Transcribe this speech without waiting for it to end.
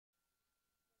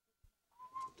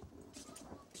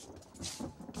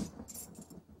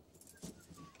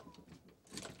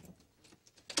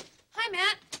Hi,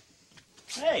 Matt.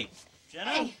 Hey, Jenna.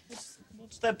 Hey.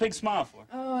 What's that big smile for?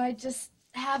 Oh, I just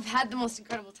have had the most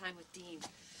incredible time with Dean.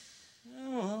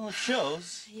 Oh, well, it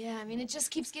shows. Yeah, I mean, it just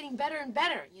keeps getting better and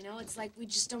better, you know? It's like we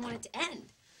just don't want it to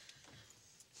end.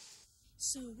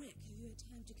 So, Rick, have you had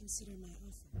time to consider my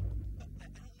offer? I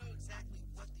don't know exactly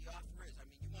what the offer is. I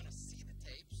mean, you want to see the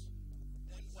tapes?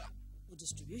 Then what? Well,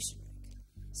 distribution, Rick.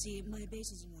 See, my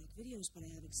base is in rock videos, but I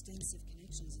have extensive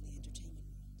connections in the entertainment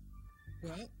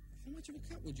world. Well, how much of a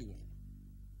cut would you want?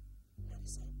 What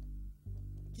is it?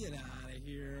 Get out of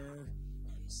here.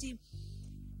 See,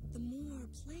 the more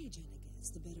play Jenna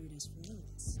gets, the better it is for all of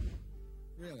us.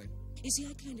 Really? You see,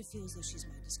 I kind of feel as though she's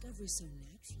my discovery, so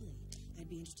naturally, I'd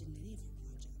be interested in any of her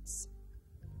projects.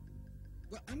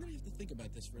 Well, I'm going to have to think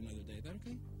about this for another day. Is that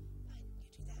okay? Fine,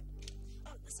 you do that.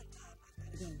 Oh, listen, I've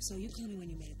got to go, so you call me when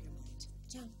you made up your mind.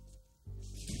 Ciao.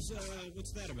 So,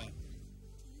 what's that about?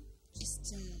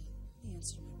 Just, the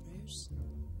answer to my prayers.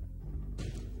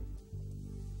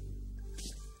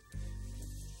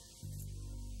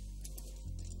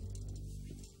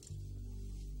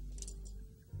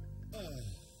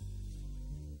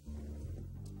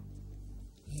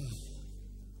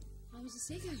 How was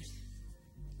the stakeout?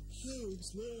 Oh,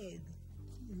 it's lag.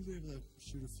 I was able to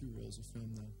shoot a few rolls of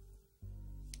film, though.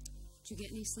 Did you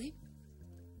get any sleep?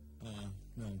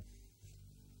 No.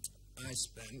 I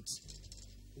spent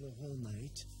the whole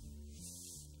night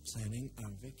planning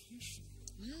our vacation.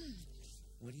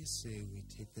 What do you say we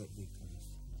take that week off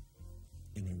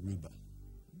in Aruba?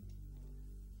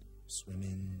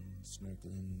 Swimming,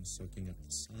 snorkeling, soaking up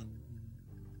the sun.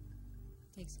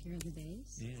 Takes care of the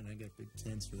days. Yeah, and I got big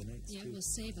plans for the nights, Yeah, too. we'll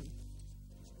save them.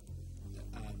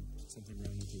 Something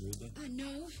wrong with Aruba?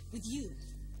 No, with you.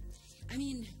 I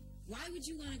mean, why would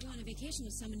you want to go on a vacation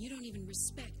with someone you don't even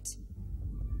respect?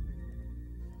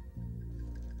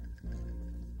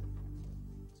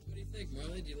 What do you think,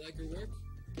 Marley? Do you like her work?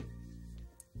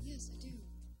 Yes, I do.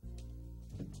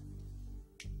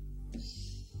 Do you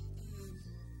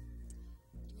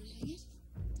want to hang it?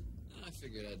 I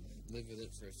figured I'd live with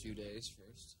it for a few days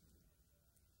first.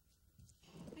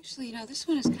 Actually, you know, this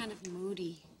one is kind of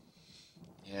moody.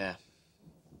 Yeah.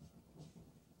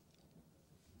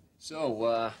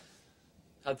 So,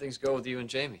 how'd things go with you and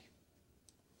Jamie?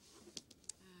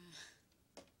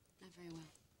 Not very well.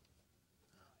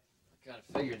 I kind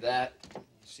of figured that. You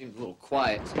seemed a little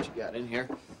quiet since you got in here.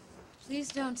 Please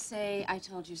don't say I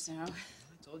told you so.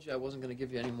 I told you I wasn't going to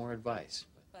give you any more advice.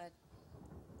 But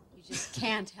you just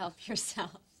can't help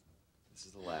yourself. This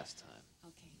is the last time.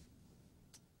 Okay.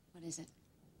 What is it?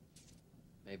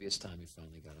 Maybe it's time you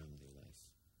finally got on with your life.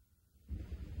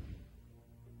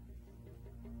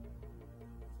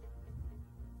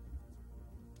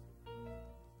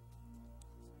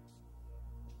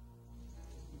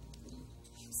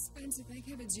 Spencer, thank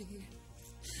heavens you're here.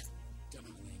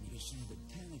 Darling, you should have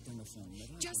panicked on the phone.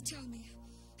 Just tell me,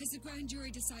 has the grand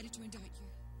jury decided to indict you?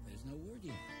 There's no word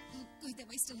yet. Oh, good, then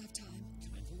we still have time.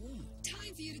 Time for what?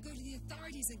 Time for you to go to the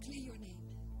authorities and clear your name.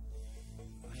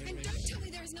 I And don't tell me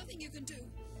there is nothing you can do.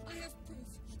 I have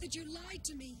proof that you lied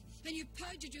to me and you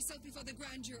perjured yourself before the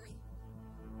grand jury.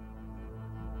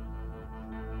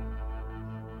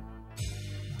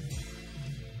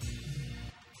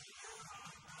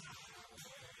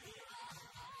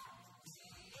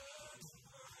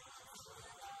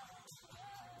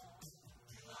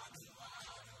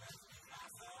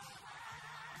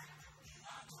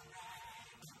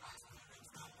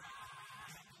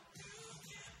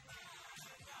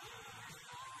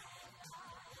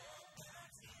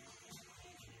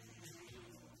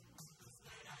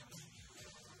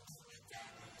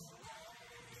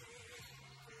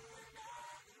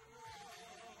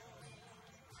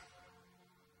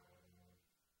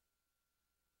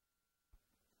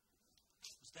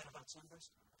 Was that about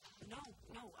Sunburst? No,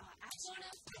 actually.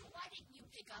 Lorna, why didn't you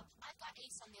pick up? I've got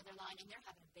Ace on the other line, and they're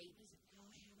having a baby.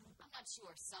 I'm not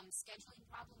sure. Some scheduling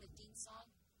problem with Dean's song?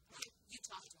 You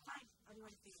talk to him. Fine, I'll do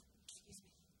anything. Excuse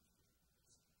me.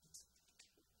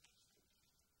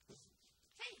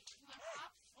 Hey, you want to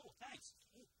pop? Oh, thanks.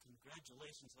 Hey,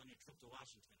 congratulations on your trip to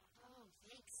Washington. Oh,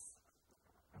 thanks.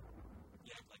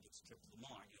 You act like it's a trip to the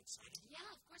mall. Are you excited? Yeah,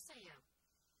 of course I am.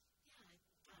 Yeah,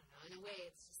 I don't know. In a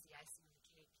way, it's just the icing on the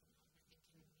cake.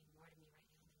 You know, nothing can mean more to me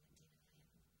right now than what Dean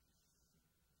and I have.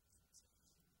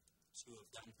 So you have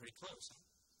gotten pretty close, huh?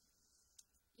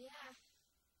 Yeah.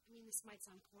 I mean, this might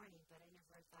sound corny, but I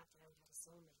never thought that I would have a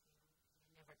soulmate, you know.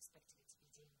 I never expected it to be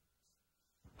Dean.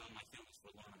 Well, my feelings for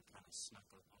Lorna kind of snuck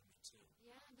up on me, too.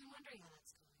 Yeah, I've been wondering how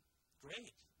that's going.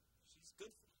 Great. She's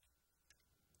good for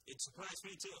you. It surprised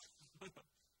me, too. But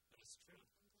it's true.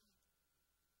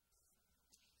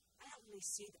 I don't really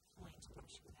see the point of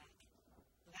pushing back.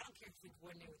 But I don't care if we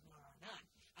coordinate with Nora or not.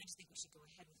 I just think we should go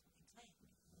ahead with what we planned.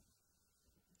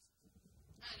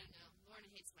 I don't know. Lorna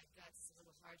hates my guts. It's a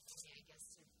little hard for me, I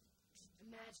guess, to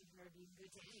imagine her being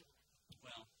good to anyone.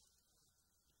 Well,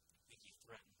 I think you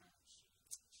threatened her.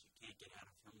 She can't get out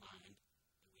of her mind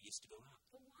that we used to go out.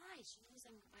 But why? She knows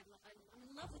I'm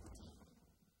in love with Dean.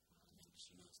 Well, maybe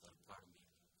she knows that a part of me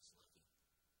will always love you.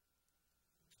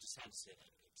 I just had to say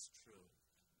that. It's true.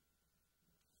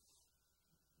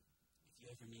 If you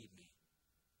ever need me,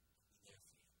 I'll be there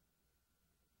for you.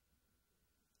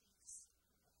 Thanks.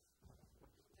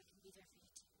 I can be there for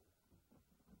you, too.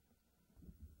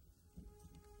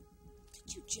 Could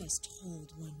you just hold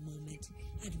one moment?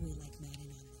 I'd really like Matt in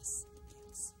on this.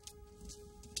 Thanks.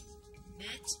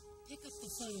 Matt, pick up the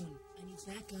phone. I need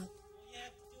backup. All you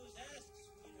have to do is ask,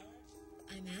 sweetheart.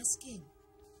 I'm asking.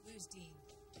 Where's Dean?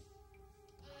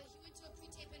 He went to a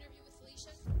pre-tape interview with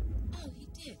Felicia. Oh, he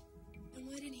did. And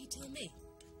why didn't he tell me?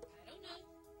 I don't know.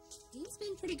 Dean's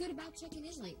been pretty good about checking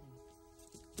in lately.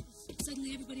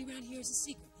 Suddenly everybody around here is a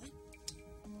secret, huh?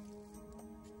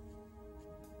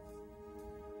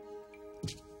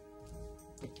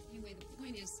 Anyway, the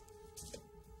point is,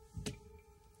 Jamie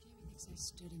thinks I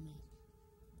stood him up.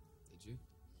 Did you?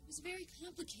 It was a very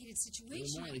complicated Well,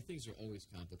 situation. Marley, things are always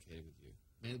complicated with you.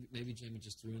 Maybe Jamie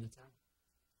just threw in the towel.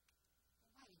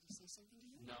 Why, did he say something to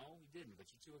you? No, he didn't, but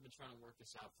you two have been trying to work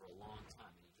this out for a long time,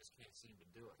 and you just can't seem to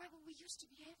do it. Right, well, we used to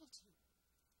be able to.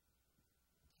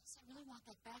 Yes, I really want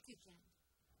that back again.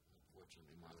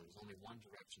 Unfortunately, Marley, there's only one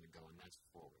direction to go, and that's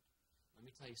forward. Let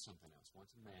me tell you something else.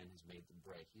 Once a man has made the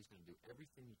break, he's going to do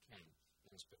everything he can in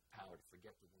his power to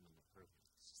forget the woman that hurt him.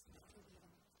 It's just that I feel we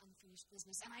have unfinished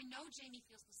business, and I know Jamie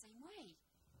feels the same way.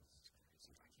 It's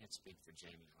crazy. I can't speak for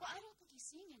Jamie. Well, I don't think he's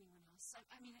seeing anyone else.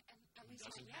 I mean, at He least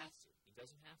doesn't not yet. have to. He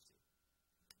doesn't have to.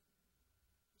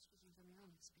 You're speaking from your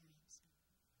own experience.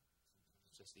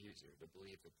 It's just easier to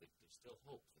believe that there's still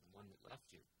hope for the one that left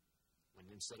you, when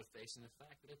instead of facing the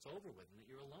fact that it's over with and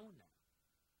that you're alone now.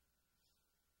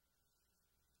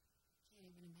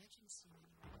 Can't even imagine seeing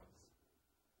anyone else.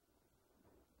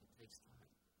 It takes time.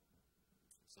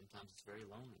 Sometimes it's very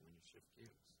lonely when you shift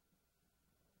gears.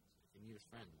 So if you need a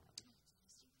friend, Marley.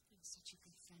 You've been such a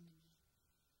good friend to me.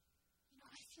 You know,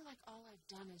 I feel like all I've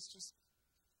done is just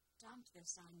dump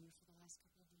this on you for the last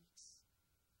couple of weeks.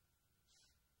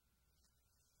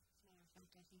 As a matter of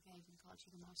fact, I think I even called you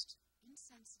the most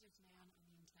insensitive man on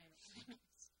the entire planet.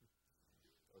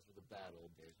 Those were the bad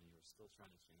old days when you were still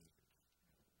trying to change me.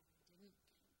 I didn't.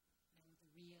 I want the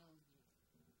real you.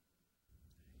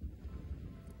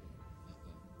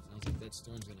 Sounds like that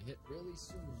storm's gonna hit really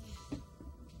soon.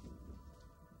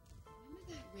 Remember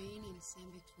that rain in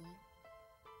San Victor?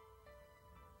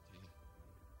 Yeah.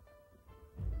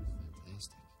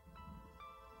 Fantastic.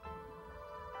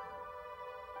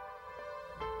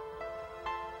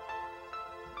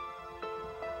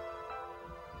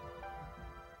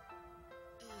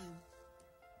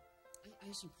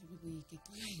 I should probably get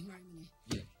going or I'm gonna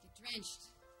Yeah. get drenched.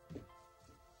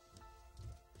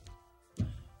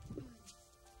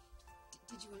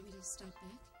 Did you want me to stop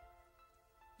back?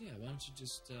 Yeah, why don't you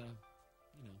just,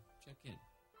 check in?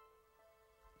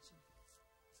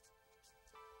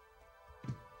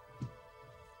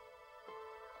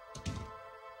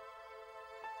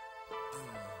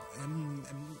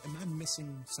 Am I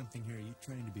missing something here? Are you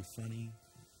trying to be funny?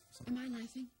 Am I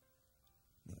laughing?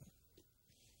 No.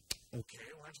 Okay,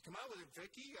 why don't you come out with it,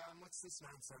 Vicky? What's this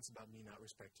nonsense about me not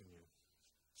respecting you?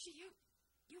 Gee,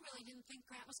 you really didn't think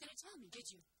Grant was going to tell me, did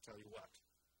you? Tell you what?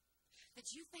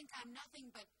 That you think I'm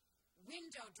nothing but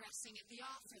window dressing at the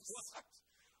office. What?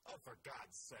 Oh, for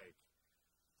God's sake.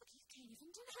 Look, you can't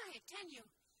even deny it, can you?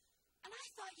 And I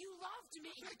thought you loved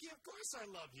me. Vicky, of course I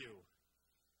love you.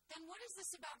 Then what is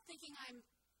this about thinking I'm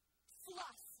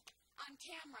fluff on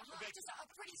camera, huh? Vicky, just a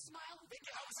pretty smile.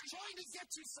 Vicky, I was trying to get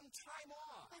you some time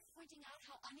off. By pointing out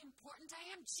how unimportant I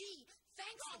am. Gee,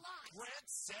 thanks a lot. Grant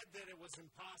said that it was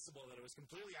impossible, that it was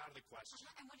completely out of the question.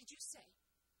 And what did you say?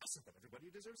 I said that everybody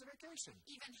deserves a vacation.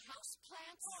 Even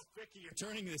houseplants? Oh, Vicky, you're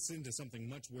Turning this into something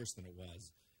much worse than it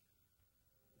was.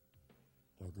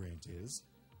 Or Grant is.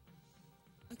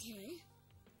 Okay.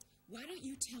 Why don't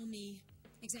you tell me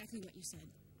exactly what you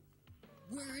said?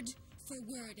 Word for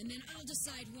word, and then I'll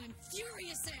decide who I'm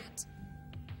furious at.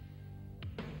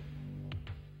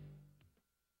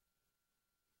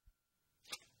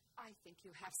 I think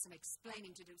you have some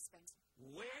explaining to do, Spencer.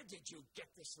 Where did you get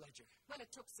this ledger? Well,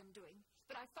 it took some doing,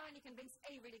 but I finally convinced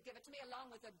Avery to give it to me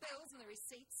along with the bills and the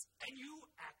receipts. And you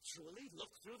actually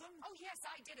looked through them? Oh, yes,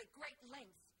 I did at great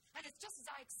length. And it's just as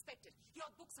I expected.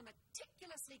 Your books are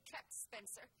meticulously kept,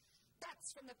 Spencer.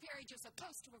 That's from the period you're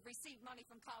supposed to have received money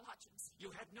from Carl Hutchins. You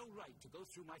had no right to go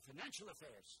through my financial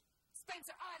affairs.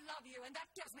 Spencer, I love you, and that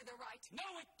gives me the right. No,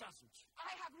 it doesn't.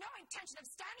 I have no intention of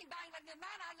standing by and letting the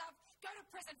man I love go to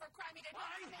prison for a crime he did not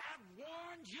I commit. have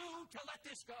warned you to let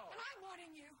this go. And I'm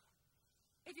warning you.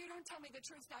 If you don't tell me the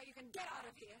truth now, you can get out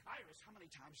of here. Iris, how many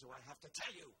times do I have to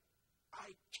tell you?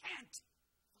 I can't.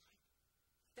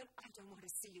 Then I don't want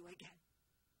to see you again.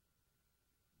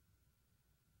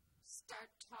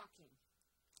 Start talking.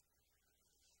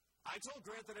 I told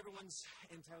Grant that everyone's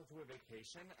entitled to a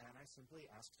vacation, and I simply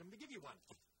asked him to give you one.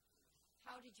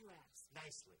 How did you ask?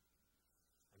 Nicely.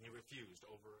 And he refused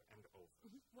over and over.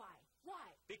 Why?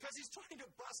 Why? Because he's trying to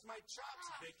bust my chops,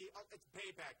 Vicky. Oh, it's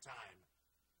payback time.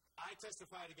 I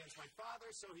testified against my father,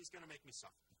 so he's going to make me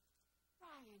suffer.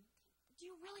 Brian, do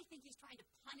you really think he's trying to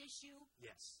punish you?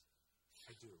 Yes,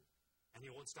 I do. And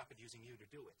he won't stop at using you to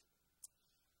do it.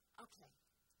 Okay.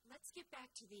 Let's get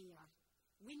back to the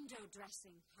window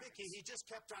dressing part. Vicky, he just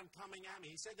kept on coming at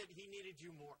me. He said that he needed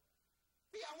you more.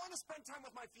 Vicky, I want to spend time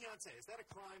with my fiancé. Is that a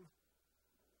crime?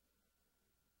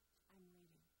 I'm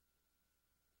waiting.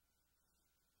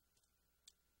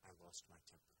 I lost my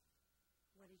temper.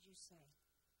 What did you say?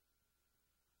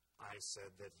 I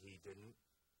said that he didn't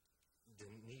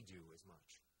need you as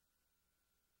much.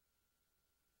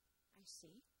 I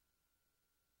see.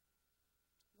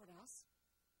 What else?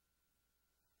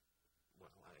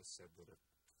 Well, I said that a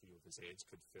few of his aides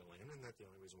could fill in, and that the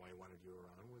only reason why he wanted you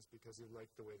around was because he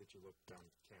liked the way that you looked on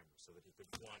camera, so that he could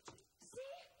want you.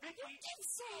 See? Vicky, You did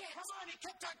say it! Come on, he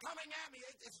kept on coming at me.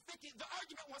 It's Vicky, the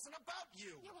argument wasn't about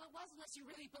you. Yeah, well, it was unless you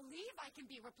really believe I can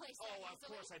be replaced. Oh, of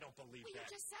course I don't believe well, that.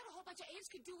 You just said a whole bunch of aides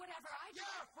could do whatever I did.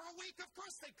 Yeah, for a week, of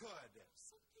course they could.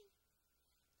 Something.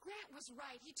 Grant was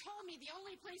right. He told me the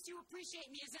only place you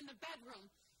appreciate me is in the bedroom.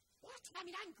 What? I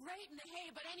mean, I'm great in the hay,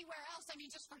 but anywhere else, I mean,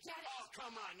 just forget it. Oh,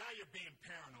 come on. Now you're being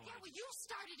paranoid. Yeah, well, you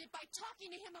started it by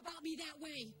talking to him about me that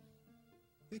way.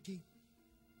 Vicky,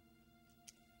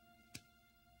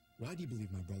 why do you believe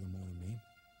my brother more than me?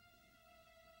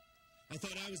 I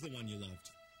thought I was the one you loved.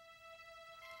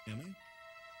 Am I?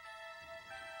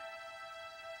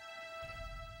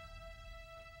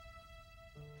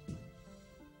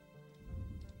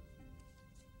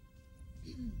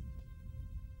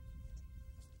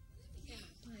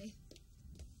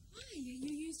 Hi,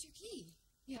 you used your key.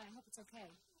 Yeah, I hope it's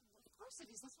okay. Of course it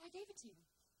is. That's why I gave it to you.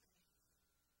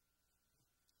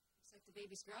 Looks like the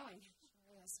baby's growing.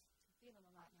 Sure is. I feel him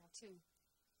a lot now, too.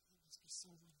 That must be so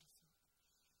wonderful.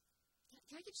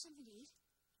 Can I get you something to eat?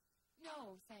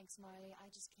 No, thanks, Marley. I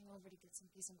just came over to get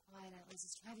some peace and quiet. Atlas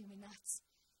is driving me nuts.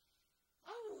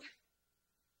 Oh!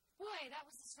 Boy, that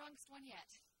was the strongest one yet.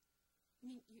 I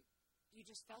mean, you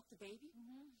just felt the baby?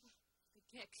 Mm-hmm. Good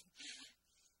kick.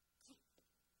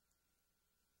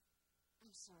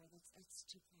 I'm sorry, that's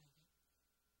too private.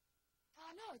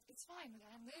 No, it's fine.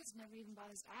 And Liz never even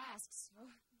bothers to ask, so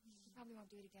she probably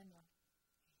won't do it again, though.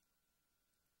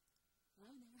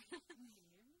 Hello there.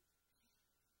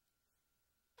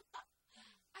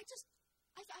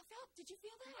 I felt, did you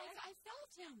feel that? I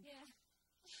felt him. Yeah.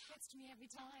 It gets to me every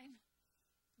time.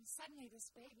 And suddenly this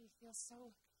baby feels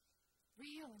so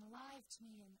real and alive to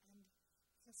me, and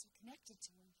feels so connected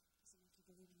to him. Does it make you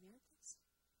believe in miracles?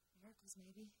 Miracles,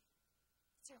 maybe.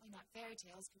 Certainly not fairy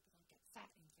tales. People don't get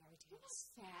fat in fairy tales. You're not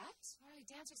fat. Sorry,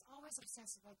 dancers always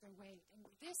obsess about their weight, and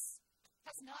this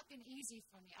has not been easy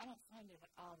for me. I don't find it at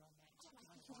all romantic. Oh, I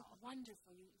think you look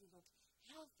wonderful. You look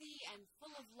healthy and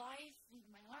full of life. Even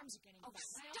my arms are getting fat.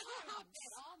 Stop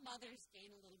it! All mothers gain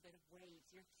a little bit of weight.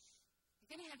 You're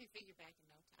going to have your figure back in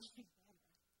no time.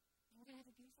 Better. And we're going to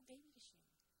have a beautiful baby to share.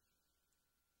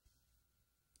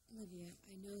 Olivia,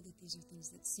 I know that these are things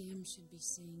that Sam should be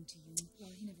saying to you.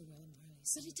 Well, he never will, Marley.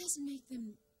 But it doesn't make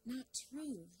them not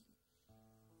true.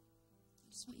 I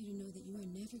just want you to know that you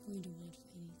are never going to want for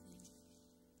anything.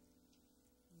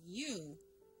 You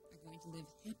are going to live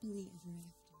happily ever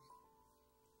after.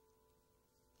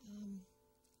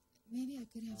 Maybe I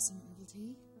could have some herbal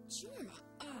tea? Sure.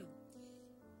 I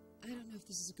don't know if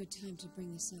this is a good time to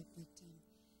bring this up, but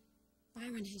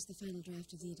Byron has the final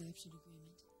draft of the adoption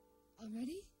agreement.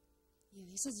 Already? Yeah,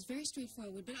 he says it's very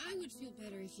straightforward, but I would feel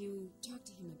better if you talked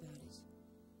to him about it.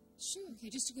 Sure. Okay,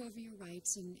 just to go over your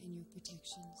rights and your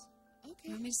protections. Okay.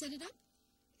 You want me to set it up?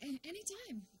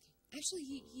 Anytime. Okay. Actually,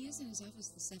 he is in his office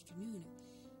this afternoon.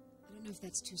 I don't know if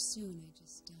that's too soon. I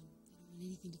just I don't want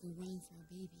anything to go wrong for our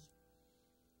baby.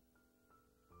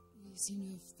 You seem to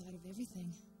have thought of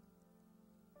everything.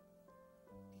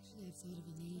 Actually, I've thought of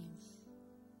a name.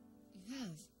 You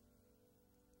have?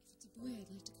 If it's a boy, I'd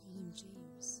like to call him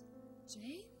James.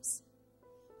 James?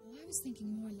 was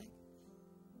thinking more like,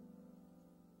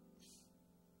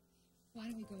 why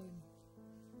don't we go and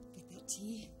get that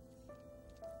tea?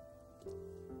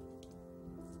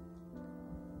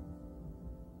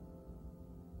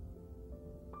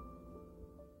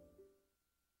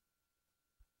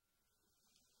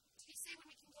 Did you say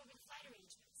when we can go over the flight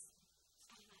arrangements?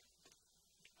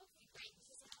 Okay, great.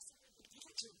 Because I'll send her the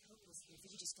Your help was here,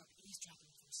 but you just stopped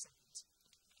eavesdropping for a second.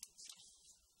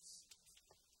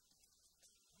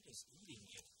 What is eating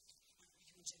you? Are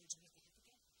you and Jenna doing it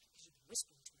again? Because you've been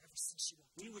whispering to her ever since she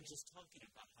walked in. We were just talking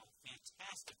about how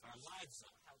fantastic our lives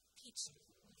are. How peachy.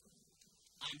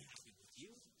 I'm happy with you.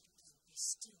 Be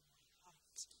still my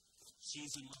heart.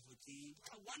 She's in love with thee.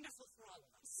 How wonderful for all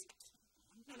of us.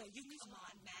 No, you come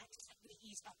on, Matt. We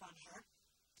ease up on her.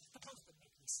 The both of them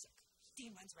make me sick.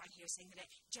 Dean runs around here saying that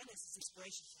Jenna's his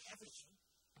inspiration for everything.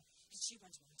 And she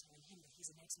runs around telling him that he's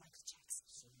an ex-Michael Jackson.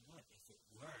 So what if it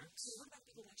works? Well, what about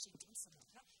people who actually did something?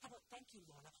 Huh? How about thank you,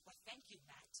 Lorna? Or thank you,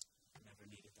 Matt? I never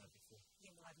needed that before.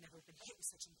 Yeah, well, I've never been hit with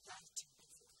such ingratitude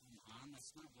before. Come on,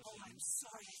 that's not what I'm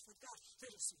sorry, I forgot.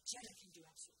 Little sweet Jenna can do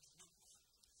absolutely nothing.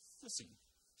 Listen,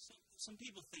 some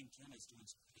people think Jenna's doing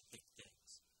some pretty big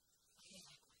things. Okay,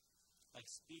 like what? Like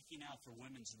speaking out for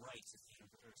women's rights at the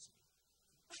university.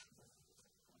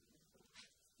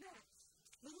 Matt,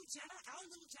 little Jenna, our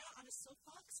little Jenna on a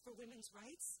soapbox for women's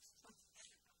rights?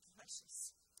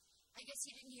 Precious. I guess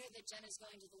you didn't hear that Jenna's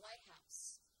going to the White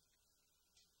House.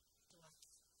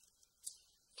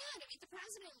 Yeah, to meet the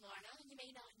president, Lorna. You may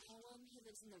not know him. He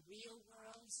lives in the real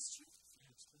world. Is this true?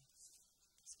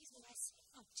 Excuse me,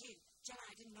 oh, gee, Jenna,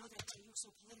 I didn't know that you were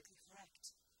so politically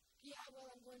correct. Yeah,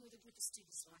 well, I'm going with a group of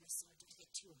students, Lorna, so I don't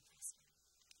get too impressed.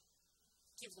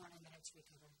 Give Lorna a minute to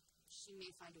recover. She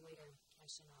may find a way to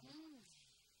cash in on it.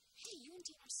 Hey, you and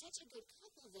Dean are such a good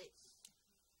couple that...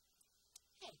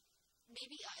 Hey,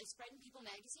 maybe Spreading People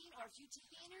magazine or a few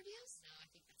TV interviews? No, I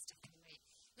think that's definitely the way.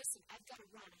 Listen, I've got to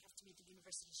run. I have to meet the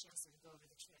university chancellor to go over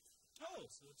the trip. Oh,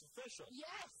 so it's official.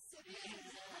 Yes, it is.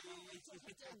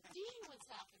 Dean, what's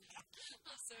happening?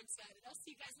 I'm so excited. I'll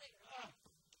see you guys later. Why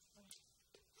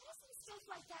doesn't stuff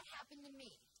like that happen to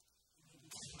me?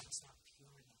 Maybe it's not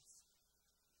pure enough.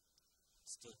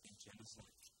 Still think Jenna's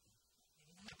like...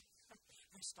 Maybe not.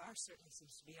 Her star certainly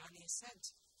seems to be on the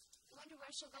ascent. I wonder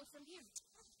where she'll go from here.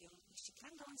 The only place she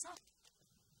can go is up.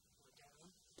 Or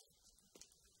down.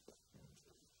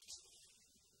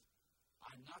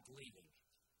 I'm not leaving.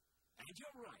 And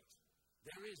you're right.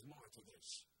 There is more to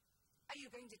this. Are you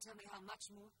going to tell me how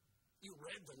much more? You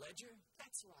read the ledger?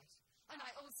 That's right. And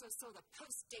I also saw the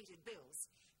post-dated bills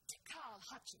to Carl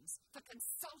Hutchins for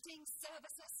consulting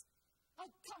services. Oh,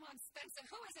 come on, Spencer.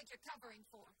 Who is it you're covering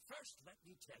for? First, let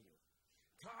me tell you.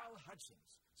 Carl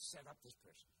Hutchins set up this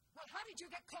person. Well, how did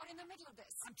you get caught in the middle of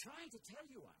this? I'm trying to tell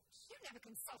you, Iris. You never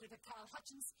consulted with Carl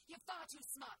Hutchins. You're far too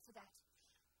smart for that.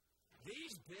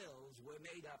 These bills were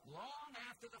made up long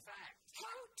after the fact.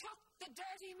 Who took the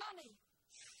dirty money?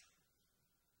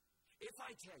 If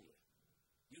I tell you,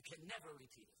 you can never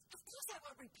repeat it. Of course I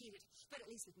won't repeat it. But at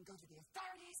least we can go to the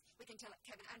authorities. We can tell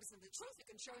Kevin Anderson the truth. We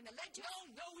can show him the ledger.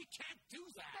 No, we can't do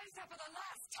that. Spencer, for the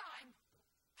last time.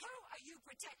 Who are you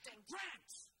protecting?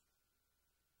 Grant!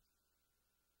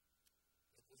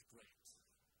 It was Grant.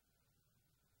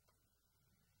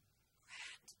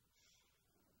 Grant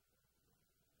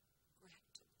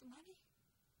took the money?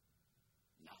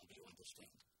 Now do you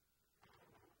understand?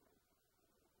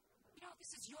 You know,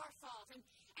 this is your fault, and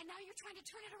now you're trying to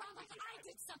turn it around like I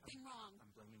did something wrong. I'm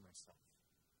blaming myself.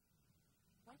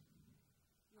 What?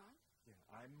 You are? Yeah,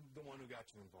 I'm the one who got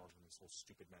you involved in this whole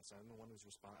stupid mess. I'm the one who's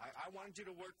responsible. I wanted you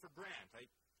to work for Grant.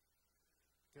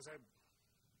 Because I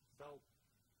felt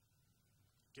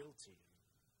guilty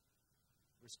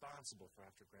and responsible for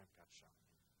after Grant got shot.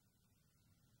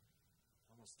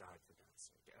 I almost died, for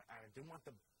God's sake. I didn't want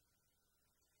my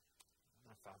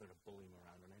father to bully him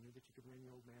around, and I knew that you could rein the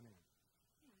old man in.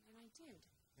 Yeah, and I did.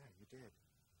 Yeah, you did.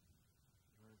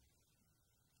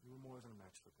 You were more than a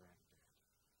match for Grant, Dad.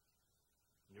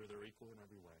 You're their equal in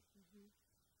every way. Mm-hmm.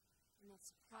 And that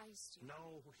surprised you.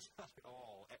 No, not at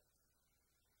all. I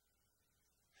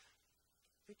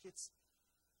think it's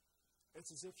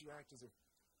as if you act as if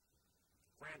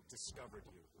Grant discovered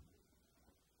you.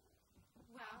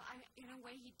 Well, in a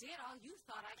way he did. All you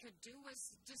thought I could do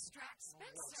was distract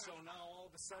Spencer. So now all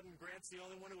of a sudden Grant's the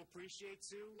only one who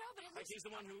appreciates you? No, but at like he's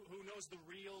the one who knows the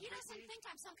real He Britney? doesn't think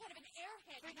I'm some kind of an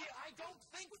airhead. Vicky, I don't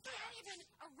think we that. can't even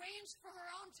arrange for her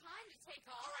own time to take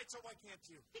off. All right, so why can't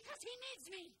you? Because he needs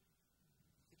me.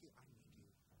 Vicky, I need you.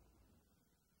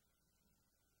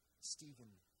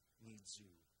 Stephen needs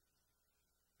you.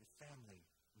 Your family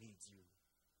needs you.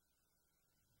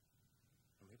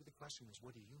 Or maybe the question is,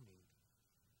 what do you need?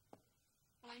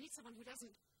 Well, I need someone who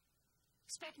doesn't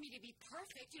expect me to be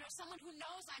perfect. You know, someone who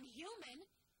knows I'm human.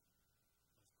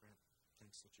 Well, if Grant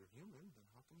thinks that you're human, then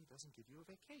how come he doesn't give you a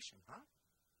vacation, huh?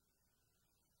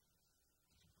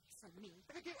 For me.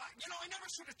 You know, I never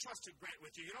should have trusted Grant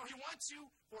with you. You know, he wants you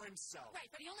for himself. Right,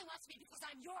 but he only wants me because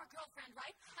I'm your girlfriend,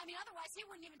 right? I mean, otherwise he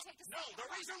wouldn't even take the No, the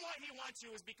reason why he wants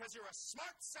you is because you're a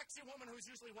smart, sexy woman who's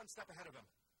usually one step ahead of him.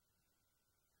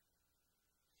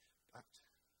 But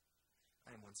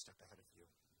I am one step ahead of you.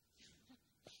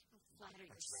 Don't flatter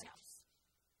yourself.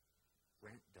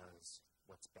 Right. Grant does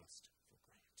what's best for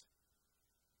Grant.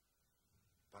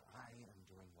 But I am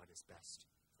doing what is best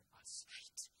for us.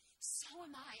 Right. So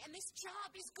am I, and this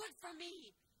job is good for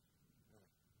me. Really?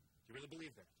 You really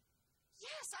believe that?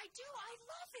 Yes, I do. I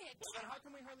love it. Well, then how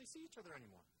come we hardly see each other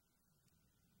anymore?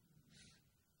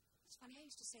 It's funny, I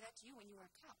used to say that to you when you were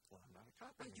a cop. Well, I'm not a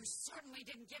cop Well, anymore. you certainly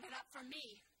didn't give it up for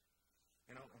me.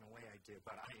 You know, in a way I did,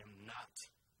 but I am not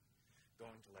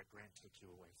going to let Grant take you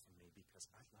away from me because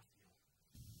I love you.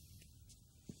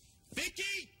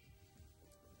 Vicky!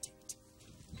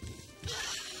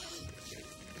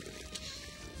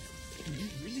 Can you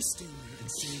really stand there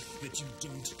and say that you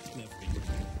don't love me?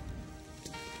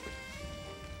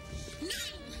 No!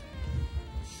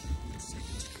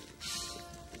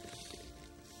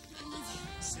 I love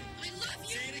you. Say it. I love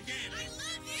you. Say it again. I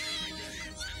love you. I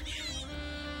love you.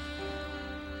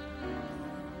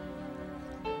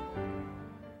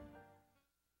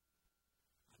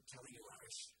 I'm telling you,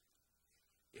 Iris,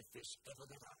 if this ever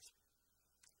got out,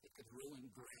 it could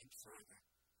ruin Grant forever.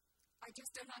 I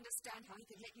just don't understand how he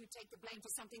could let you take the blame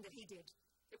for something that he did.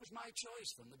 It was my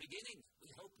choice from the beginning. We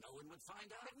hoped no one would find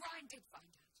out. But Ryan did find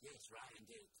out. Yes, Ryan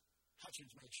did.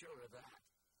 Hutchins made sure of that.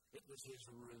 It was his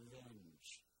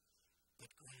revenge. But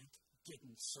Grant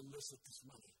didn't solicit this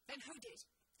money. Then who did?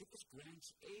 It was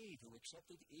Grant's aide who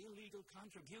accepted illegal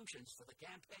contributions for the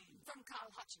campaign. From Carl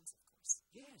Hutchins, of course.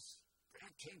 Yes.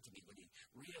 Grant came to me when he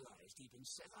realized he'd been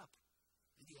set up.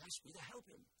 And he asked me to help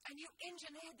him. And you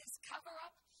engineered this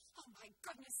cover-up? Oh, my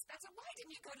goodness, Spencer, why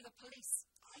didn't you go to the police?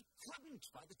 I couldn't.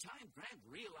 By the time Grant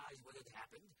realized what had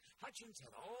happened, Hutchins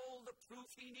had all the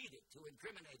proof he needed to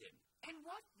incriminate him. In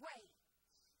what way?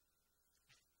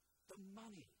 The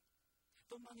money.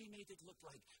 The money made it look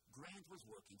like Grant was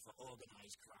working for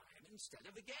organized crime instead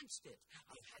of against it.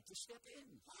 I had to step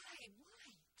in. Why?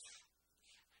 Why?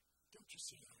 Don't you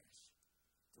see, Iris?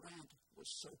 Grant was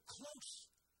so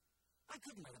close. I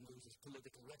couldn't let him lose his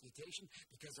political reputation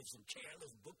because of some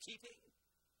careless bookkeeping.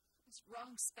 It was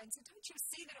wrong, Spencer. Don't you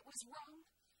see that it was wrong?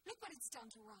 Look what it's done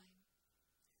to Ryan.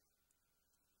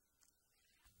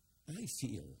 I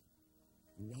feel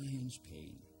Ryan's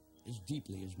pain as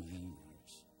deeply as my own,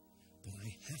 Iris. But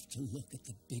I have to look at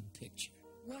the big picture.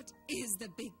 What is the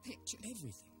big picture?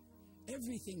 Everything.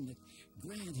 Everything that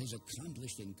Grant has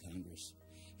accomplished in Congress.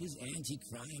 His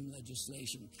anti-crime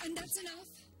legislation. And that's enough?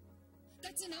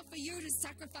 That's enough for you to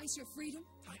sacrifice your freedom?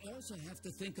 I also have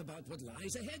to think about what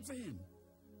lies ahead for him.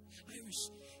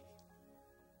 Iris,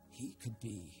 he could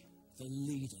be the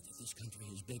leader that this country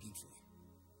is begging for.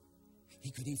 He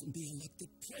could even be elected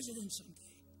president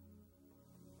someday.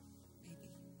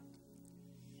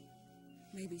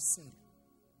 Maybe so.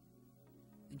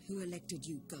 And who elected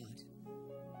you, God?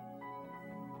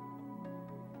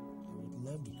 I would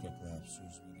love to cook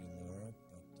lobsters with you, Laura,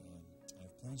 but I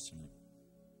have plans tonight.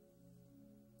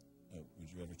 Would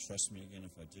you ever trust me again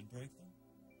if I did break them?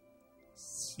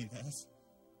 See that?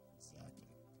 Exactly.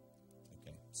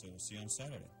 Okay, so we'll see you on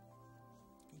Saturday.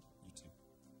 Good, you too.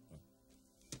 Bye.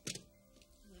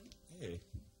 Hey.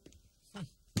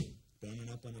 Boning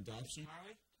up on adoption?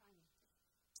 Marley?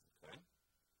 Okay.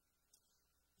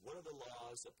 What are the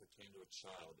laws that pertain to a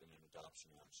child in an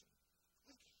adoption action?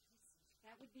 Okay, let's see.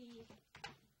 That would be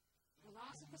the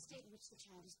laws of the state in which the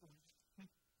child is born.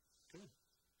 Good.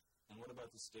 And what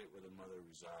about the state where the mother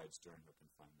resides during her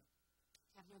confinement?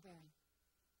 Have no bearing.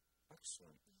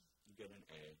 Excellent. You get an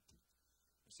A.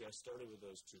 You see, I started with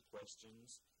those two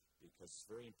questions because it's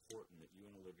very important that you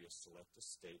and Olivia select a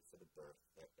state for the birth.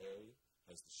 That A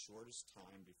has the shortest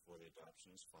time before the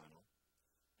adoption is final,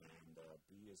 and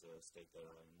B is a state that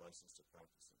I'm licensed to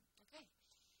practice in. Okay.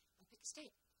 I'll pick a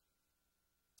state. I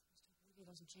just hope Olivia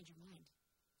doesn't change her mind.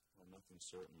 Well,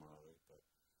 nothing's certain, Marley, but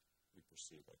we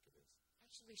proceed like it is.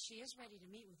 Actually, she is ready to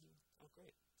meet with you. Oh,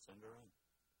 great. Send her in.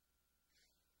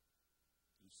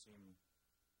 You seem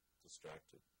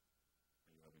distracted.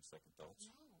 Are you having second thoughts?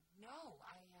 No.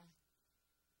 I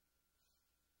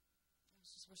was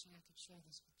just wishing I could share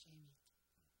this with Jamie.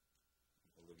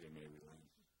 Olivia may relent.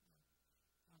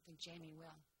 I don't think Jamie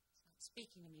will. He's not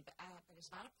speaking to me, but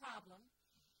it's not a problem.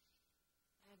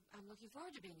 I'm looking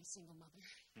forward to being a single mother.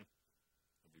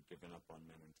 Have you given up on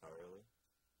men entirely?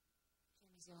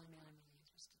 Jamie's the only man I'm really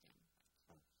interested in.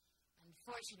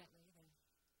 Unfortunately, the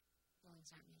feelings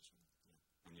aren't mutual.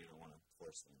 Yeah. And you don't want to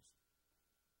force things.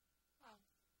 Well,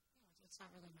 no, it's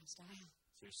not really my style.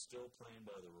 So you're still playing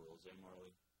by the rules, eh,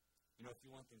 Marley? You know, if you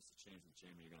want things to change with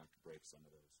Jamie, you're going to have to break some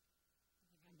of those.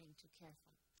 I think I'm being too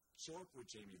careful. Show up where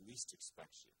Jamie least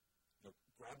expects you. You know,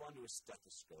 grab onto his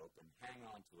stethoscope and hang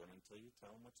on to it until you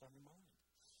tell him what's on your mind.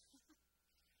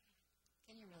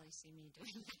 Can you really see me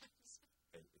doing that?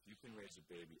 Hey, if you can raise a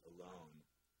baby alone,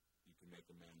 you can make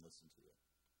a man listen to you.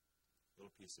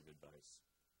 Little piece of advice.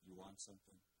 You want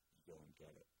something, you go and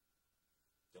get it.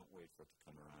 Don't wait for it to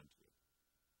come around to you.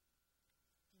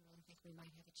 You really think we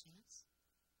might have a chance?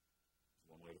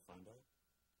 One way to find out.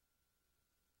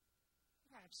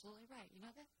 You're absolutely right. You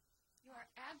know that? You are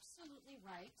absolutely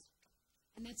right.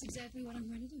 And that's exactly what I'm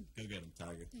going to do. Go get him,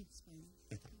 Tiger. Thanks, Baron.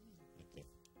 Okay.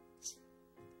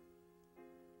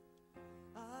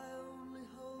 I only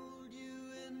hold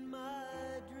you in my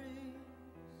dreams.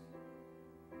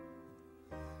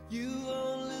 You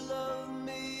only love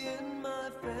me in my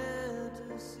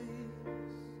fantasies.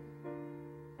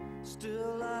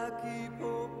 Still I keep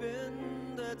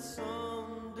hoping that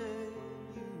someday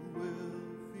you will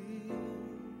feel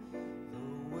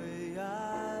the way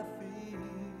I feel.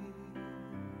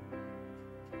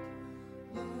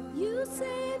 You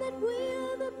say that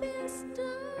we're the best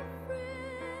of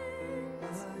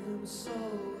friends. I am so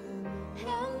in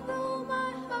And though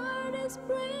my heart is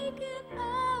breaking,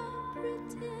 I'll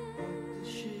pretend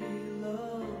she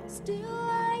loves. Still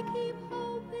I keep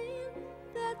hoping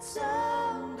that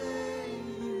someday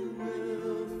you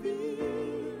will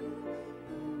feel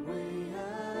the way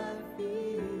I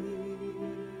feel.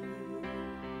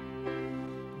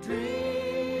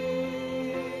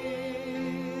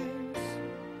 Dreams,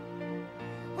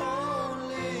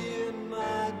 only in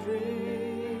my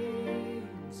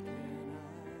dreams can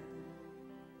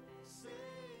I say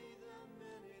the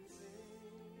many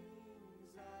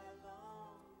things I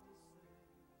long to say.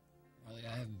 Marley, I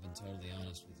haven't been totally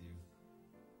honest with you.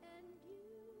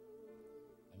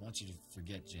 I want you to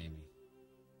forget Jamie.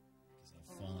 Because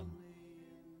I've fallen...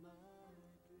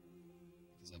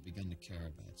 Because I've begun to care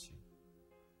about you.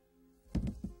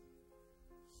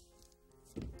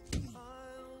 I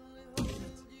only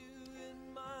hold you in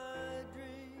my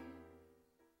dreams.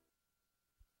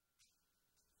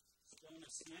 Still in a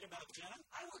snit about Jenna?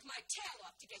 I worked my tail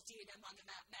off to get D&M on the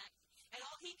map, Matt. And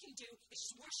all he can do is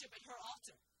just worship at her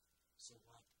altar. So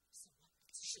what? So what?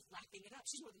 She's lapping it up.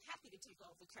 She's more than happy to take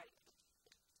all the credit.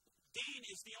 Dean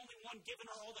is the only one giving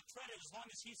her all the credit. As long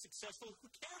as he's successful, who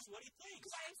cares what he thinks?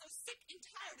 Because I am so sick and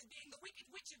tired of being the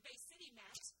wicked witch of Bay City,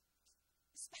 Matt.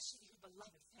 Especially her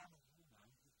beloved family.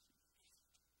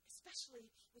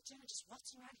 Especially with Jenna just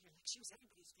waltzing around here like she was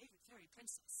everybody's favorite fairy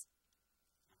princess.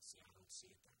 See, I don't see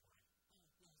it that way.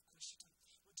 Oh, no, of course you don't.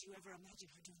 Would you ever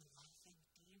imagine her doing the wrong thing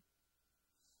with Dean?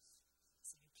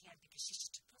 So you can't because she's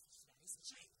just too perfect for that, isn't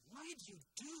she? Why do you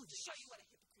do To this? show you what a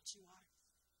hypocrite you are.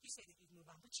 You say that you've moved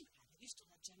on, but you haven't. You still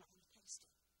have Jenna on a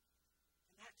pedestal.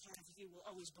 And that part of you will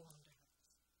always belong to her.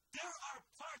 There are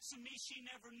parts of me she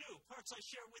never knew. Parts I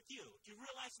share with you. Do you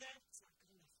realize that? It's not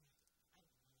good enough, Matt.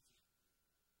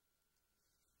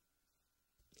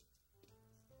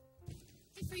 I want one of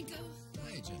you. Hey, Franco.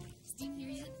 Hi, Jenna. Is Dean here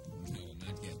yet? No,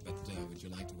 not yet, but would you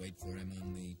like to wait for him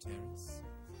on the terrace?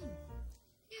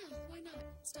 Yeah, why not?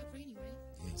 Stop raining, right?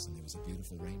 Yes, and there was a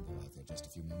beautiful rainbow out there just a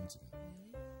few moments ago.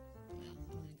 Really? Well,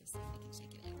 I want to go see if I can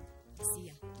check it out. See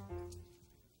ya.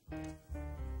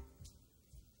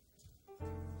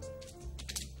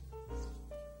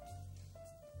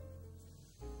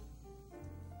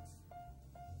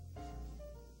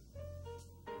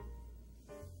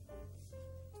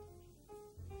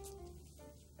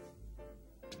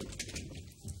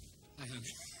 Hi, hon.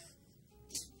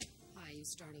 Hi, you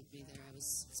startled me there. I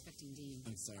was expecting Dean.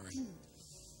 I'm sorry.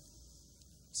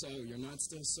 So, you're not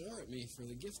still sore at me for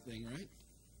the gift thing, right?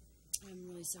 I'm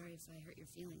really sorry if I hurt your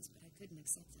feelings, but I couldn't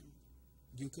accept them.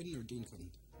 You couldn't or Dean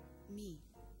couldn't? Me.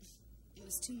 It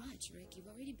was too much, Rick. You've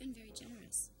already been very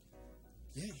generous.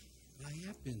 Yeah, I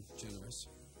have been generous.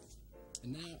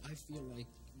 And now I feel like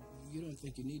you don't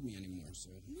think you need me anymore, so...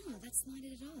 No, that's not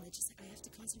it at all. It's just I have to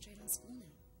concentrate on school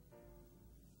now.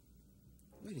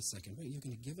 Wait a second. Wait, you're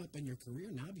going to give up on your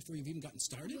career now before you've even gotten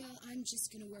started? Well, I'm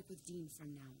just going to work with Dean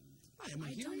from now on. Why, am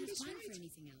I don't hearing have this time right? for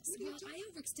anything else. What are you Well, I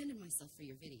overextended myself for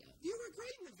your video. You were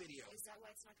great in the video. Is that why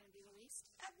it's not going to be released?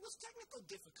 That was technical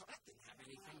difficult. That didn't have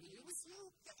anything to do with you.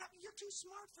 You're too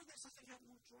smart for this. I think I have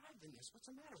more drive than this. What's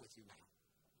the matter with you now?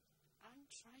 I'm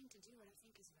trying to do what I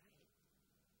think is right.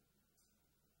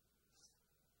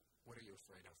 What are you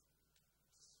afraid of?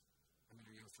 I mean,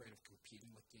 are you afraid of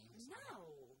competing with Dean?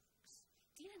 No.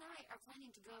 Dean and I are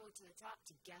planning to go to the top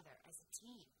together as a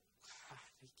team.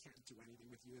 He can't do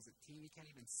anything with you as a team. He can't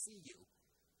even see you.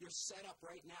 You're set up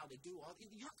right now to do all...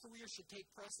 Your career should take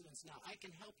precedence now. I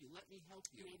can help you. Let me help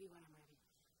you. Maybe when I'm ready.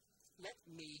 Let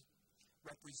me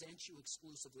represent you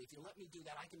exclusively. If you let me do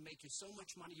that, I can make you so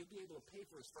much money, you'll be able to pay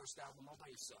for his first album all by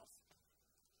yourself.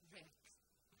 Rick,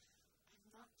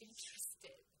 I'm not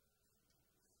interested.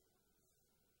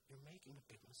 You're making a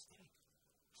big mistake.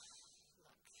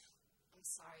 Look, I'm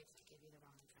sorry if I gave you the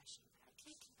wrong impression, but I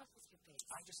can't keep up with your pace.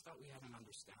 I just thought we had an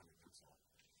understanding, that's all.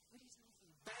 What are you talking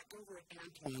about? Back over at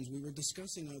Antoine's, we were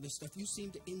discussing all this stuff. You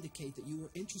seemed to indicate that you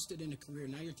were interested in a career.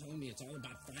 Now you're telling me it's all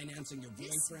about financing your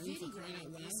boyfriend for crying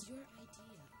out loud? This was your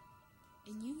idea.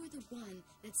 And you were the one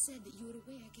that said that you were a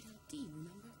way I could help Dean,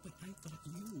 remember? But I thought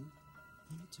you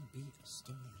wanted to be a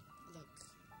star. Look,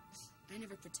 I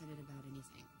never pretended about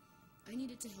anything. I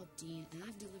needed to help Dean, and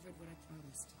I've delivered what I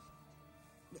promised.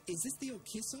 Is this the old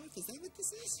kiss-off? Is that what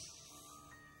this is?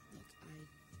 Look,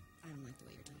 I don't like the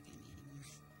way you're talking to me anymore.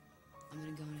 I'm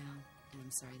gonna go now, and I'm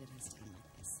sorry that it has to end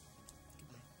like this.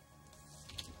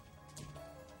 Goodbye.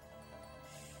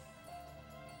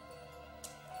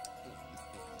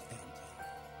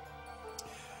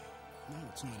 No,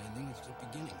 it's not ending. It's just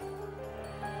beginning.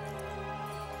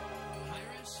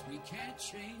 Iris, we can't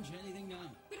change anything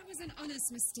now. But it was an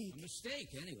honest mistake. A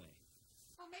mistake, anyway.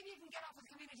 Well, maybe you can get off with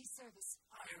community service.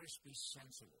 Iris, be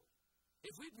sensible.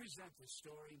 If we present the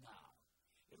story now,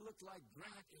 it looked like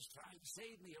Grant is trying to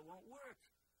save me. It won't work.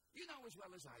 You know as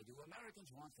well as I do,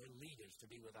 Americans want their leaders to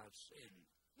be without sin.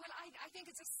 Well, I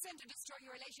think it's a sin to destroy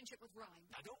your relationship with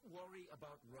Ryan. Now, don't worry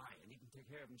about Ryan. He can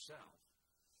take care of himself.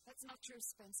 That's not true,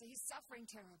 Spencer. He's suffering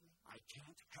terribly. I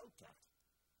can't help that.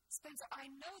 Spencer, I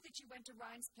know that you went to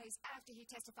Ryan's place after he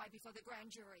testified before the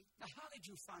grand jury. Now, how did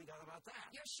you find out about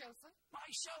that? Your chauffeur? My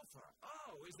chauffeur?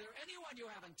 Oh, is there anyone you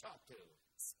haven't talked to?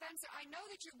 Spencer, I know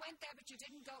that you went there, but you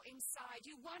didn't go inside.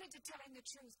 You wanted to tell him the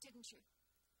truth, didn't you?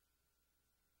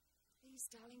 Please,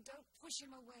 darling, don't push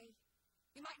him away.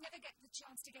 You might never get the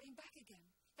chance to get him back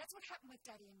again. That's what happened with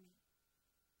Daddy and me.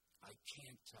 I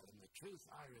can't tell him the truth,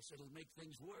 Iris. It'll make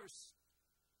things worse.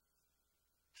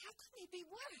 How can he be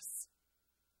worse?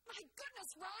 My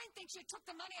goodness, Ryan thinks you took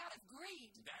the money out of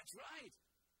greed. That's right.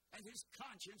 And his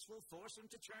conscience will force him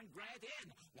to turn Grant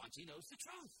in once he knows the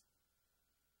truth.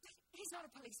 He's not a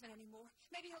policeman anymore.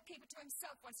 Maybe he'll keep it to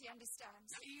himself once he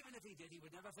understands. Now, even if he did, he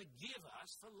would never forgive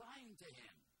us for lying to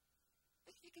him.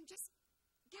 But if you can just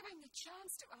give him the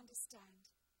chance to understand.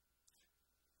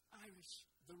 Iris,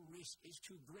 the risk is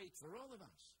too great for all of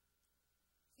us.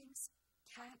 Things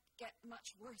can't get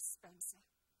much worse, Spencer.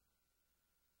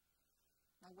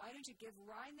 Now, why don't you give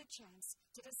Ryan the chance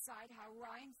to decide how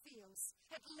Ryan feels?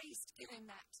 At least give him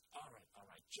that. All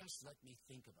right. Just let me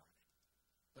think about it.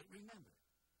 But remember,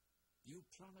 you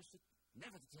promised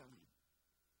never to tell him.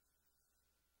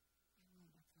 I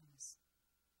won't, I promise.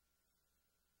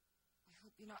 I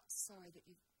hope you're not sorry that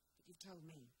you've told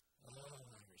me. Oh,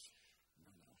 Iris.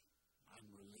 No. I'm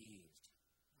relieved.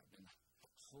 I've been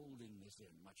holding this in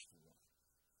much too long.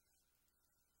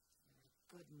 You're a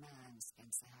good man,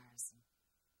 Spencer Harrison.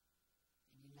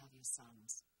 And you love your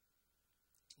sons.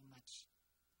 Too much.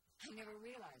 I never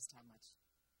realized how much.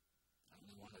 I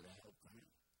only wanted to help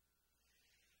Grant.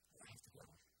 I have to go.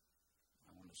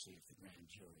 I want to see if the grand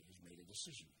jury has made a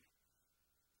decision yet.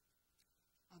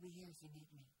 I'll be here if you need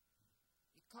me.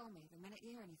 You call me the minute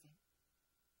you hear anything.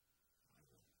 I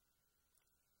will.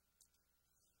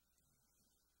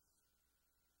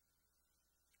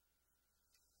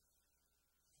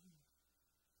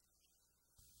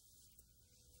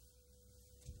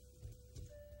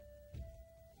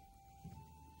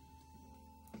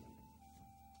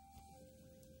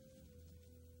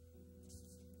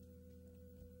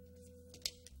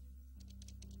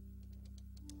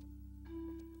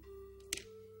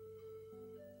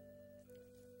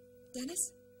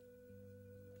 Dennis?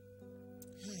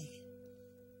 Hi.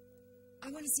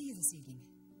 I want to see you this evening.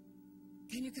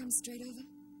 Can you come straight over?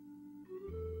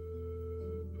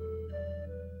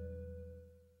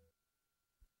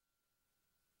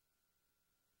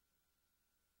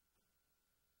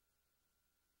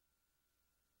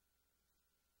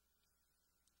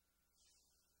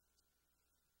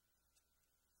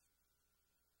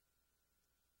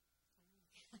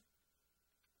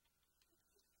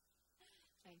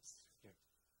 Thanks. Here.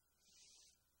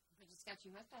 But it's got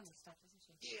you hooked on this stuff, isn't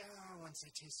she? Yeah, once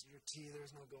I tasted your tea,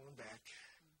 there's no going back.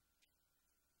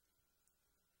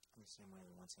 I'm the same way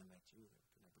that once I met you, there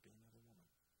could never be another woman.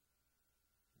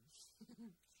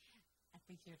 I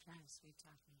think you're trying to sweet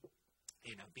talk me.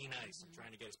 Hey, now, be nice. I'm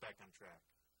trying to get us back on track.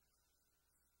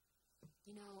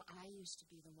 You know, I used to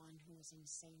be the one who was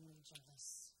insanely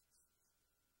jealous.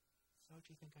 So what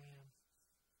do you think I am?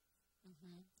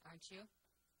 Mm-hmm. Aren't you?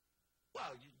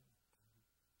 Well, you...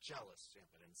 jealous, yeah,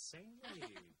 but insanely...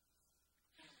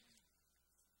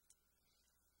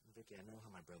 Vicky, I know how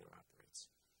my brother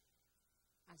operates.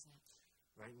 How's that?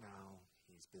 Right now,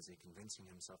 he's busy convincing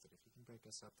himself that if he can break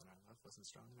us up, then our love wasn't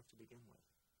strong enough to begin with.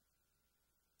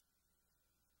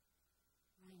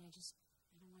 Ryan,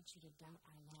 I don't want you to doubt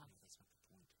our love. No, that's not the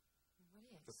point. What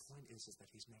is? The point is that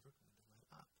he's never going to let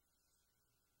up.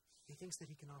 He thinks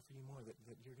that he can offer you more, that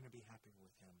you're going to be happier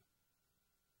with him.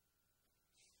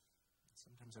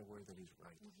 Sometimes I worry that he's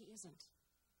right. No, he isn't.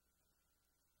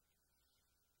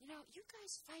 You know, you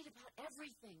guys fight about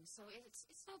everything, so it's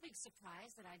no big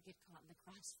surprise that I'd get caught in the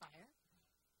crossfire.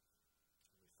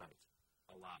 We fight.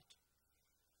 A lot.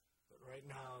 But right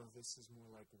now, this is more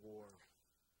like war.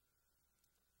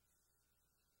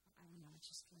 I don't know, it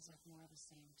just feels like more of the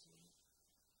same to me.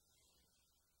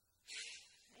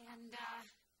 And,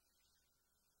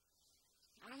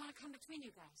 I don't want to come between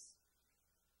you guys.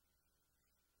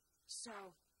 So,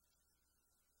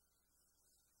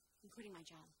 I'm quitting my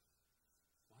job.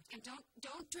 What? And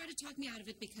don't try to talk me out of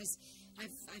it because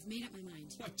I've made up my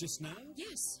mind. What, just now?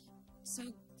 Yes.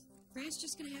 So, Grant's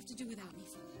just going to have to do without me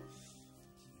for a while.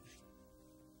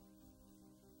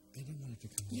 I didn't want it to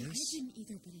come to Yeah, this. I didn't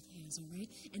either, but it has, all right?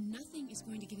 And nothing is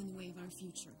going to get in the way of our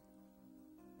future.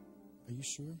 Are you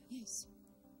sure? Yes.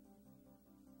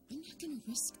 I'm not going to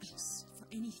risk us for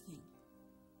anything.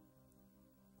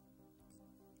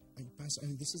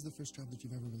 This is the first job that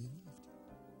you've ever really loved.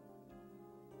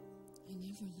 I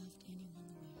never loved anyone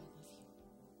the way I love you.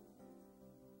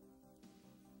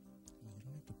 Well, you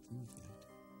don't have to prove that.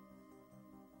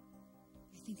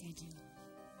 I think I do.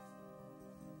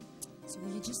 So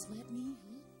will you just let me,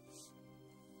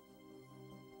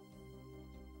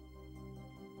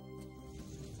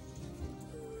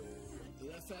 Is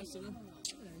that fast enough? Oh,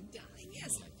 darling,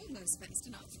 yes, almost fast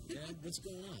enough. Yeah? What's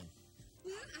going on?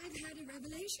 Well, I've had a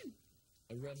revelation.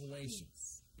 A revelation?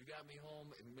 Yes. You got me home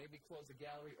and maybe close the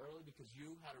gallery early because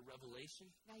you had a revelation?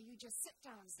 Now you just sit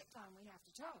down. We have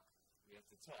to talk. We have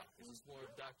to talk. Is this more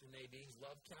of Dr. Nadine's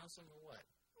love counseling or what?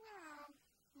 Well,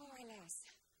 more or less.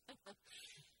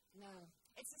 No,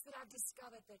 it's just that I've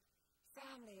discovered that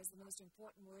family is the most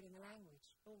important word in the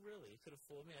language. Oh, really? You could have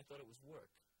fooled me. I thought it was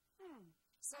work.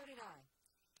 So did I.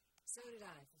 So did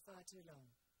I for far too long.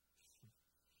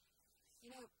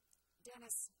 You know,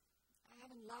 Dennis, I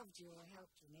haven't loved you or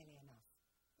helped you nearly enough.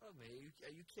 Oh, man,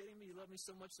 are you kidding me? You love me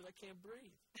so much that I can't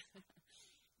breathe.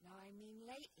 No, I mean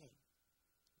lately.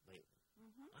 Lately?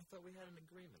 I thought we had an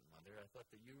agreement, Mother. I thought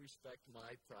that you respect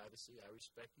my privacy, I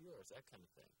respect yours, that kind of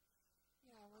thing.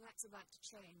 Yeah, well, that's about to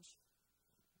change.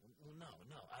 Well,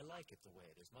 no, I like it the way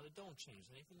it is. Mother, don't change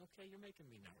anything, okay? You're making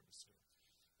me nervous here.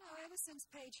 No, ever since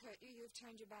Paige hurt you, you've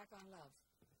turned your back on love.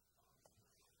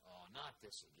 Oh, not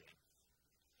this again.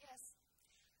 Yes.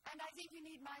 And I think you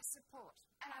need my support.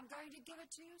 And I'm going to give it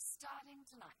to you starting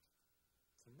tonight.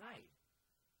 Tonight?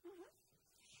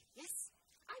 Yes.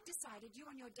 I've decided you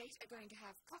and your date are going to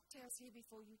have cocktails here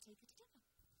before you take her to dinner.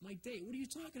 My date? What are you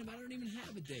talking about? I don't even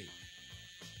have a date.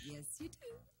 Yes, you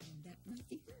do. And that might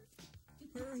be her.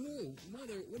 Her who?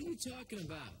 Mother, what are you talking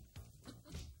about?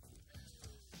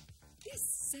 Yes,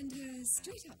 send her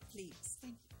straight up, please.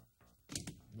 Thank you.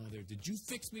 Mother, did you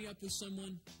fix me up with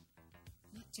someone?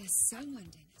 Not just someone,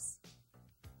 Dennis.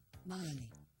 Marley.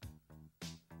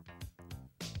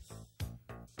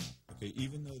 Okay,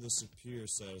 even though this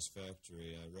appears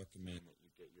satisfactory, I recommend that you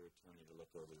get your attorney to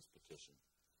look over this petition.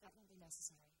 That won't be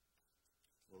necessary.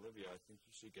 Well, Olivia, I think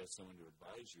you should get someone to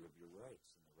advise you of your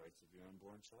rights and the rights of your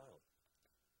unborn child.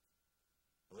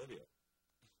 Olivia,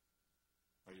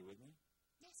 are you with me?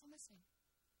 Yes, I'm listening.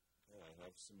 Okay, I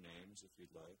have some names if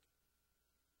you'd like.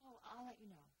 Oh, I'll let you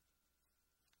know.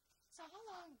 So how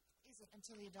long is it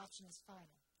until the adoption is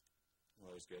final?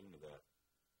 Well, I was getting to that.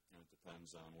 And it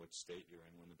depends on which state you're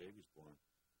in when the baby's born.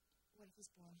 What if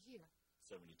he's born here?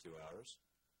 72 hours.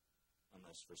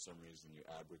 Unless for some reason you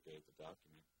abrogate the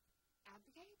document.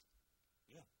 Abrogate?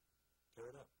 Yeah.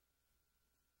 Tear it up.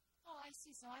 Oh, I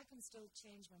see. So I can still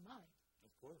change my mind.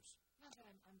 Of course. Not that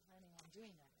I'm planning on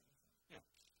doing that or anything. Yeah.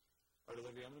 All right,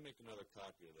 Olivia, I'm going to make another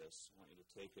copy of this. I want you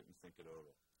to take it and think it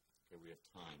over. Okay, we have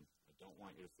time. I don't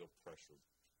want you to feel pressured.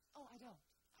 Oh, I don't.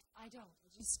 I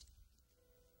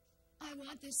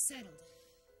want this settled.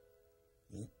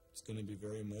 Well, it's going to be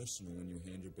very emotional when you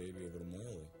hand your baby over to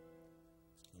Marley.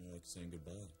 It's kind of like saying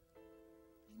goodbye.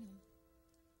 I know.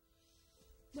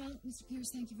 Well, Mr. Pierce,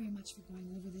 thank you very much for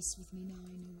going over this with me. Now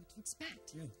I know what to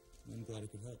expect. Yeah. I'm glad I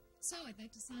could help. So I'd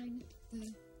like to sign the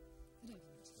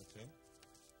document. Okay.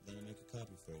 Then I'll make a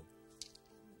copy for you.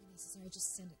 Won't be necessary.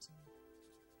 Just send it to me.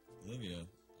 Olivia,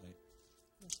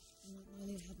 Look, I want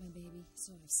Marley to have my baby,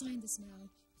 so I've signed this now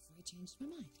before I changed my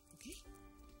mind, okay?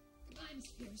 Goodbye,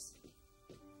 Mr. Pierce.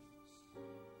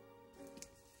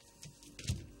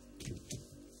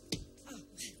 Oh,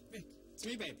 Rick, It's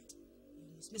me, babe. you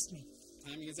almost missed me.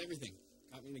 Timing is everything.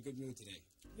 Got me in a good mood today.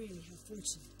 Really, how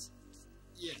fortunate.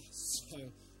 Yeah, so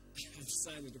I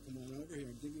decided to come on over here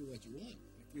and give you what you want.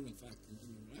 If you, in fact, can give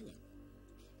me what I want.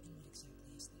 And what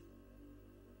exactly is that?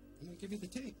 I'm going to give you the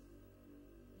tape.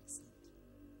 Excellent.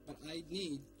 But I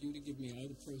need you to give me all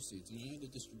the proceeds and all the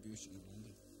distribution of all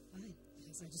the... Fine,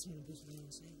 because I just want to boost my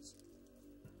own sales.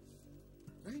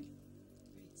 Great.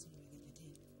 Great, so when do I get my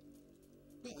tape?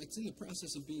 Well, it's in the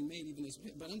process of being made even as...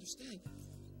 But understand,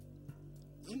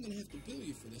 I'm going to have to bill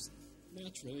you for this,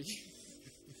 naturally.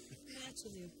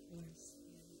 Naturally, of course.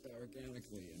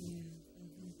 Organically. Yeah.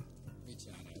 Reach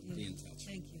out. I'll be in touch.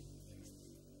 Thank you.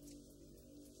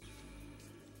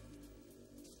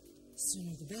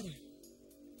 Sooner the better.